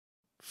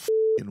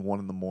fucking 1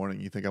 in the morning.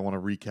 You think I want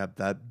to recap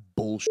that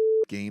bullshit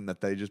game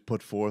that they just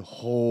put forth?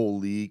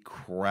 Holy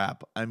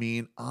crap. I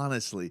mean,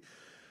 honestly,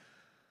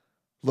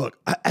 look,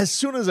 as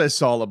soon as I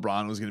saw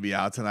LeBron was going to be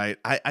out tonight,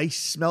 I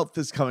smelt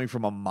this coming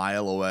from a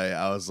mile away.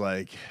 I was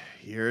like,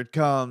 here it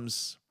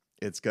comes.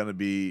 It's going to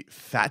be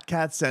Fat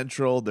Cat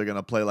Central. They're going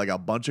to play like a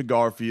bunch of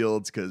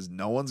Garfields because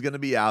no one's going to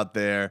be out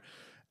there.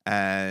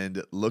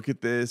 And look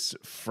at this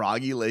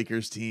froggy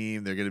Lakers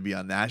team. They're going to be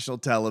on national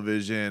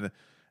television.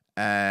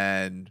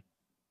 And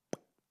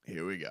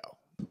here we go.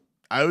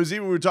 I was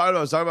talking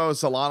about with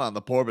Solana on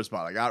the Porpoise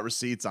spot. I got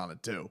receipts on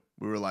it too.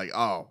 We were like,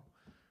 oh,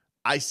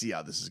 I see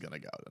how this is going to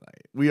go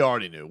tonight. We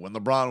already knew when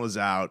LeBron was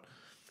out.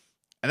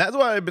 And that's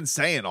why I've been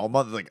saying all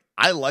month, like,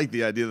 I like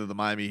the idea that the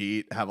Miami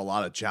Heat have a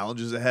lot of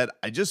challenges ahead.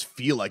 I just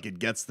feel like it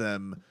gets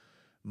them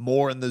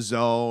more in the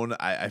zone.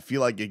 I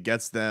feel like it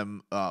gets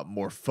them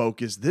more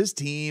focused. This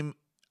team,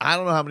 I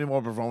don't know how many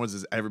more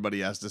performances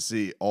everybody has to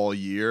see all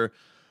year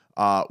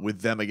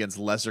with them against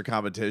lesser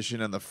competition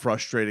and the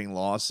frustrating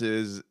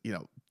losses. You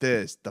know,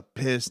 the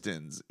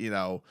Pistons,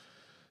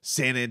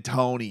 San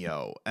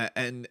Antonio,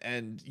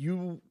 and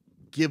you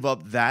give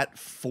up that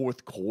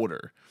fourth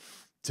quarter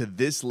to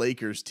this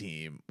Lakers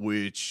team,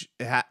 which,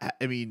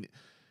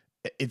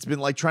 it's been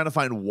like trying to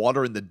find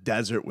water in the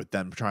desert with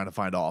them trying to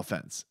find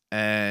offense.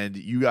 And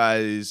you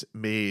guys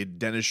made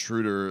Dennis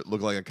Schroeder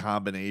look like a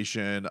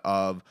combination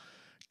of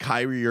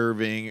Kyrie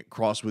Irving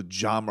crossed with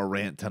John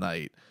Morant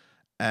tonight.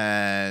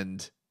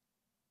 And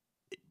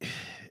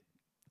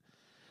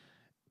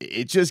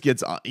it just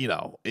gets,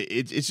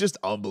 it's just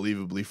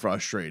unbelievably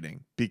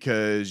frustrating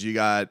because you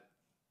got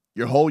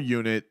your whole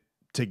unit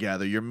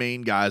together. Your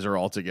main guys are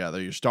all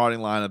together. Your starting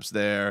lineups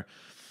there.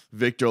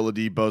 Victor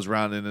Oladipo's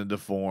rounding into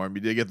form.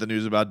 You did get the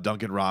news about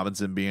Duncan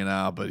Robinson being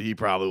out, but he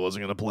probably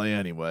wasn't going to play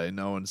anyway.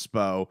 No one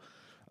Spo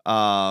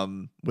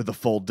with a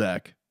full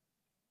deck.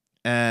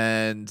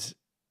 And,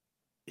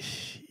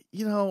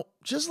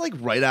 just like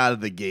right out of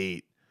the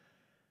gate,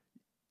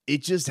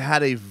 it just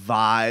had a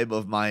vibe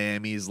of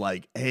Miami's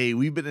like, hey,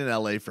 we've been in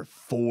LA for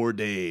 4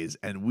 days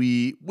and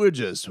we're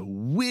just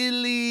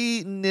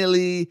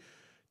willy-nilly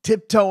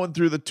tiptoeing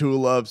through the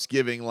tulips,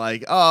 giving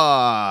like,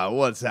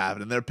 what's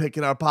happening? They're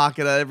picking our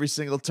pocket at every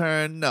single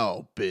turn.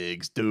 No,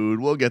 Biggs, dude,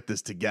 we'll get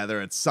this together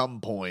at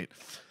some point.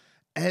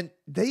 And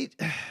they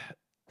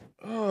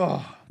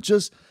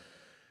just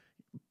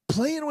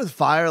playing with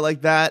fire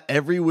like that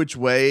every which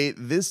way.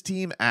 This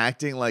team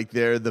acting like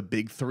they're the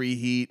big three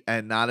Heat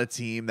and not a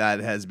team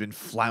that has been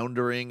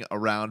floundering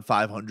around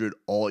 500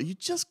 you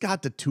just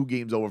got to 2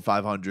 games over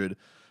 500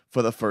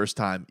 for the first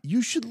time.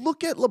 You should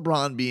look at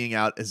LeBron being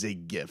out as a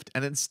gift.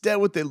 And instead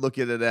what they look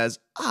at it as,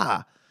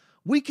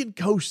 we can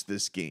coast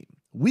this game.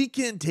 We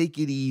can take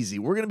it easy.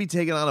 We're going to be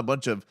taking on a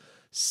bunch of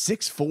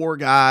 6'4"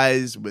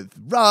 guys with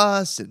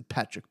Russ and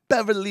Patrick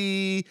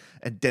Beverly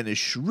and Dennis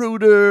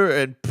Schroeder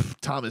and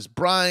Thomas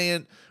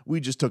Bryant. We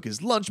just took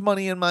his lunch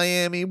money in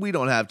Miami. We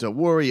don't have to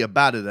worry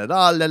about it at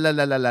all. La, la,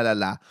 la, la, la, la,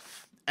 la.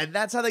 And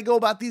that's how they go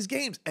about these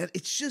games. And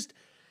it's just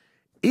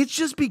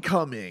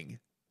becoming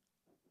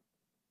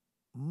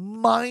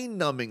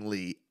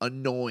mind-numbingly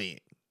annoying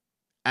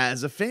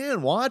as a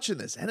fan watching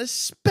this, and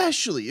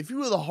especially if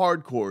you are the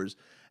hardcores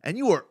and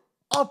you are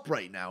up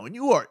right now and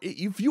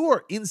if you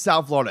are in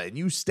South Florida and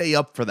you stay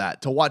up for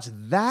that, to watch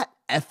that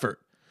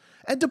effort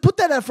and to put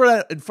that effort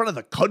out in front of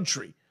the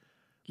country,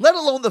 let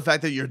alone the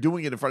fact that you're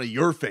doing it in front of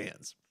your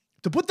fans,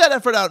 to put that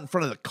effort out in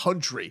front of the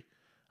country.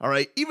 All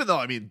right, even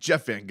though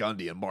Jeff Van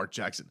Gundy and Mark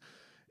Jackson,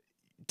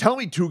 tell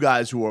me 2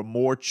 guys who are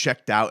more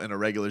checked out in a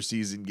regular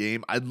season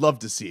game. I'd love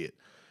to see it,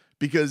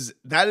 because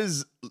that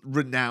is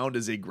renowned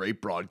as a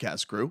great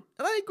broadcast crew.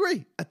 And I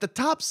agree. At the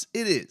tops,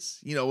 it is.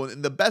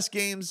 In the best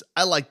games,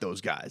 I like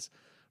those guys.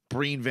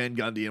 Breen, Van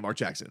Gundy, and Mark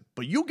Jackson.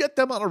 But you get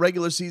them on a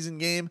regular season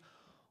game,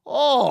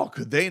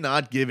 could they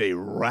not give a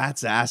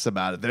rat's ass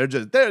about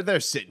it? They're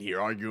sitting here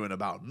arguing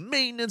about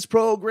maintenance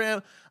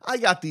program. I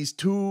got these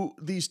two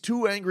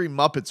angry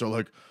Muppets are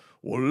like,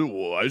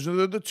 why isn't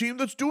there the team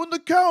that's doing the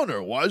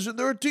counter? Why isn't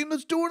there a team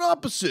that's doing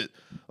opposite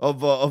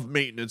of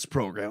maintenance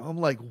program? I'm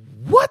like,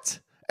 what?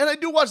 And I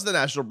do watch the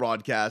national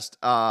broadcast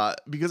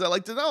because I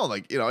like to know.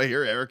 Like, I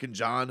hear Eric and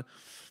John,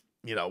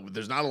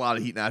 there's not a lot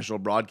of Heat national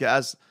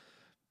broadcasts.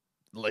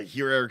 Like,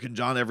 hear Eric and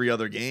John every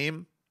other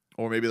game,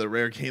 or maybe the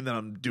rare game that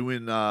I'm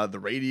doing the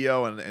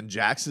radio and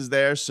Jax is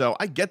there. So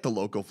I get the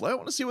local flair. I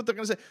want to see what they're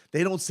going to say.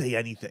 They don't say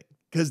anything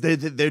because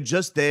they're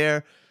just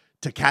there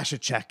to cash a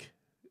check.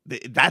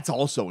 That's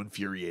also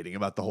infuriating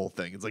about the whole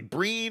thing. It's like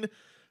Breen,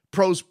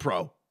 pro's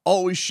pro.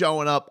 Always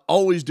showing up,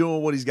 always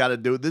doing what he's got to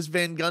do. This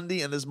Van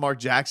Gundy and this Mark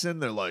Jackson,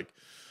 they're like,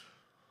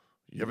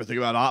 you ever think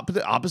about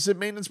opposite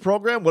maintenance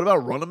program? What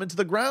about run them into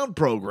the ground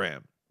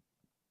program?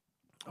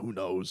 Who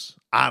knows?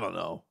 I don't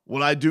know.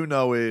 What I do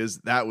know is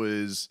that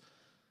was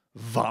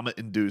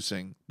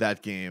vomit-inducing,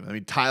 that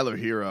game. Tyler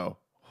Hero,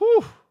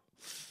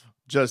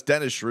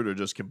 Dennis Schroeder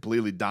just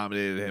completely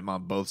dominated him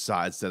on both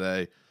sides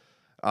today.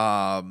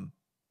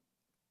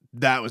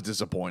 That was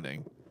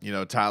disappointing.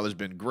 Tyler's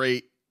been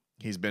great.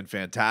 He's been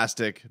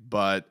fantastic,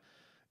 but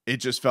it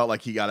just felt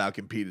like he got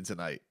outcompeted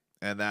tonight.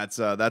 and that's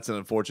an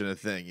unfortunate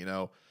thing.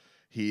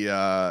 He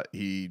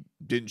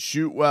didn't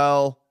shoot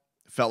well.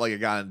 Felt like it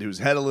got into his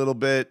head a little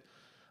bit.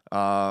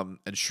 And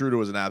Schroeder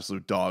was an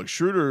absolute dog.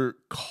 Schroeder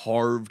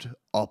carved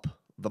up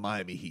the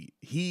Miami Heat.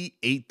 He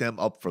ate them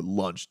up for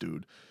lunch,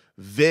 dude.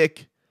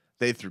 Vic,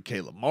 they threw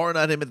Caleb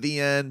Martin at him at the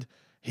end.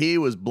 He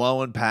was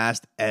blowing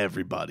past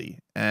everybody.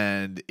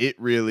 And it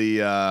really,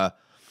 that's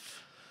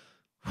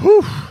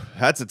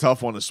a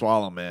tough one to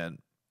swallow, man.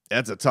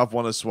 That's a tough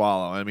one to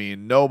swallow. I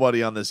mean,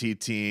 nobody on this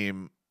Heat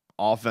team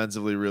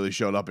offensively really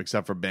showed up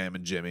except for Bam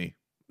and Jimmy.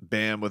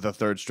 Bam with a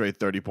third straight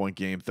 30-point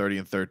game, 30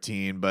 and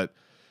 13. But,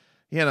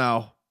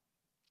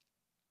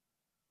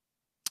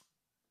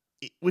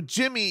 with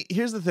Jimmy,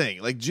 here's the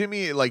thing. Like,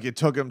 Jimmy, it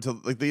took him to,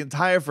 the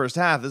entire first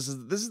half. This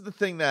is the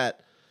thing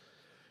that,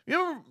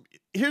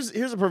 here's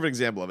a perfect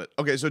example of it.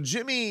 Okay, so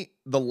Jimmy,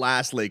 the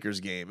last Lakers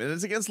game, and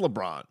it's against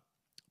LeBron,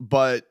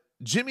 but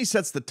Jimmy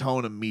sets the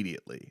tone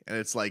immediately. And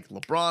it's like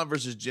LeBron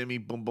versus Jimmy,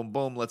 boom, boom,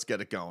 boom, let's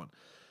get it going.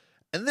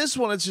 And this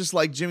one, it's just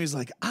like Jimmy's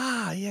like,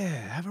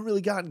 haven't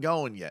really gotten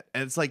going yet.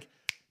 And it's like,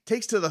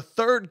 takes to the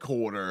third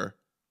quarter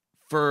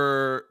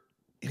for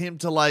him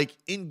to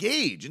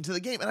engage into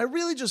the game. And I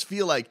really just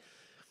feel like,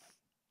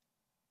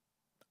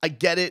 I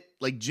get it.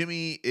 Like,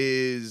 Jimmy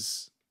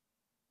is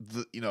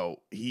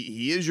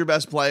he is your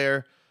best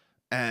player.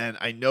 And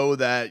I know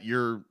that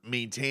you're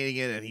maintaining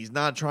it and he's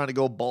not trying to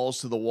go balls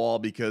to the wall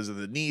because of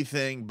the knee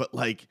thing. But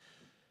I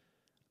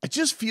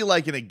just feel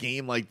like in a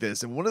game like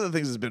this, and one of the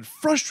things that's been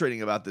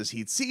frustrating about this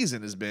Heat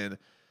season has been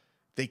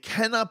they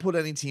cannot put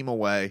any team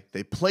away.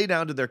 They play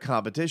down to their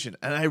competition.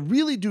 And I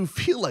really do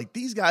feel like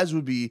these guys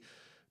would be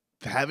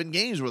having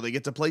games where they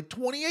get to play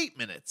 28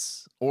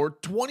 minutes or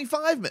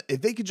 25 minutes.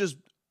 If they could just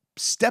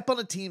step on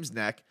a team's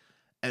neck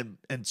and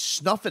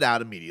snuff it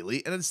out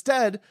immediately. And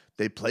instead,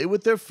 they play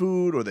with their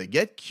food or they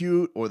get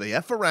cute or they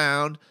F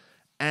around.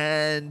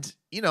 And,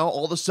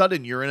 all of a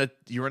sudden you're in a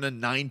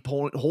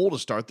 9-point hole to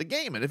start the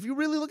game. And if you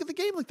really look at the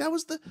game, that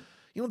was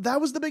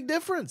the big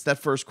difference that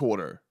first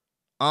quarter.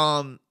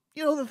 The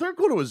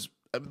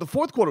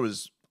fourth quarter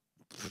was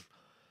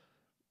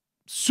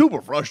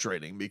super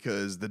frustrating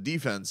because the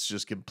defense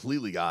just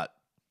completely got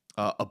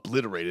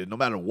obliterated. No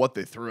matter what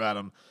they threw at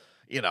them,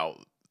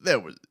 they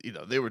were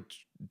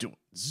doing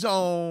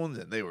zones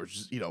and they were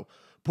just,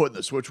 putting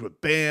the switch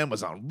with Bam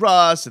was on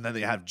Russ, and then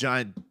they have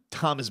giant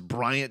Thomas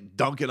Bryant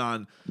dunking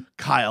on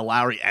Kyle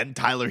Lowry and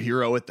Tyler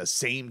Hero at the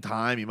same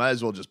time. You might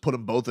as well just put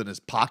them both in his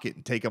pocket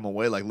and take them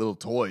away like little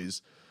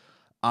toys.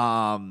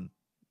 Yeah,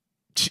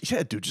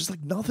 dude,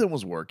 just nothing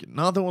was working.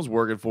 Nothing was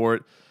working for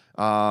it.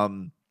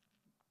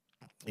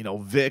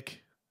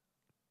 Vic,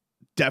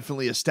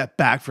 definitely a step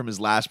back from his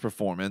last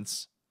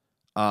performance,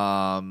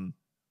 offensively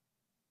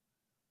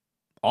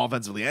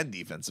and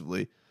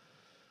defensively.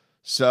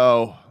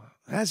 So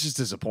that's just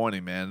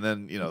disappointing, man. And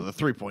then, the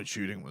 3-point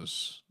shooting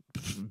was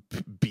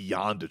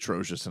beyond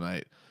atrocious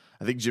tonight.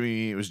 I think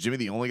Jimmy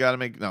the only guy to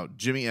make? No,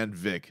 Jimmy and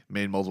Vic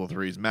made multiple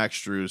threes. Max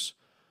Strus,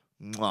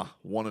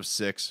 1 of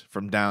 6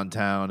 from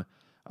downtown.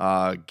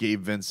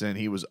 Gabe Vincent,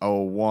 he was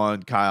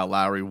 0-1. Kyle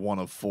Lowry, 1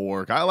 of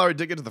 4. Kyle Lowry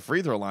did get to the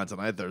free throw line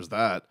tonight. There's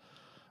that.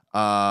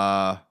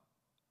 Kyle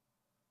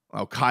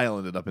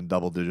ended up in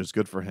double digits.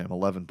 Good for him.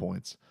 11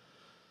 points.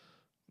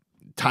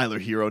 Tyler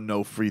Hero,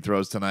 no free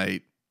throws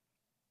tonight.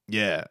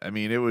 Yeah, I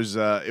mean, it was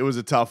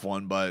a tough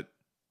one, but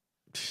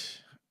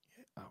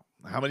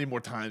how many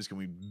more times can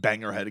we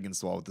bang our head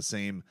against the wall with the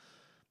same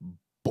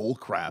bull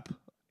crap?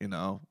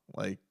 Look,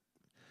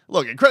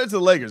 and credit to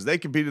the Lakers. They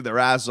competed their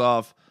ass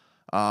off.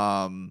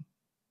 But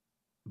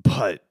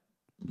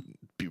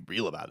be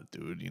real about it,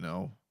 dude.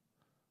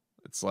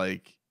 It's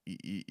like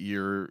if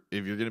you're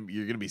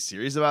gonna be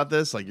serious about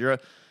this, you're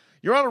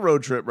on a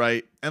road trip,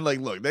 right? And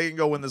look, they can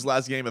go win this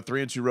last game. A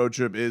 3-2 road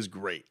trip is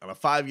great. On a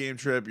 5-game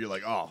trip, you're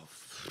like, oh,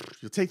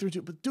 you'll take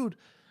 3-2. But dude,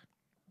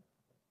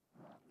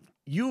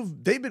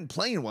 they've been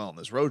playing well on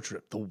this road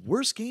trip. The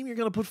worst game you're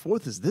gonna put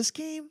forth is this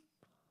game.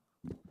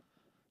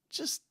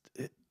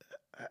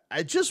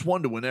 I just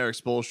wonder when Eric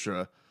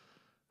Spoelstra,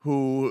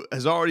 who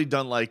has already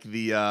done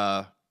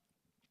the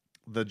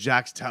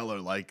Jax Teller,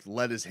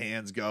 let his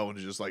hands go and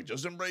just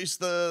embrace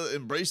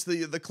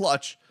the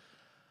clutch.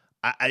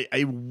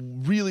 I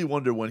really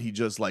wonder when he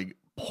just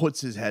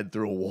puts his head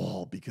through a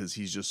wall because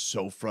he's just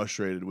so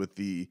frustrated with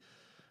the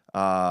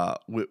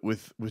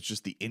with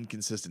just the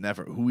inconsistent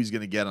effort, who he's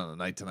going to get on a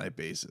night to night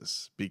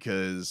basis,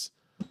 because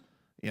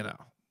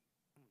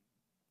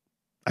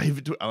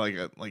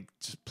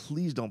just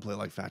please don't play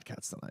like fat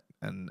cats tonight.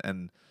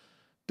 And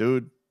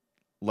dude,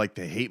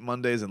 they hate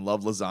Mondays and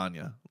love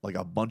lasagna, like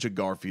a bunch of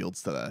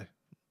Garfields today.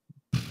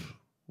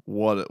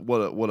 What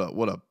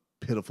a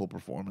pitiful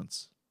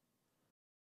performance.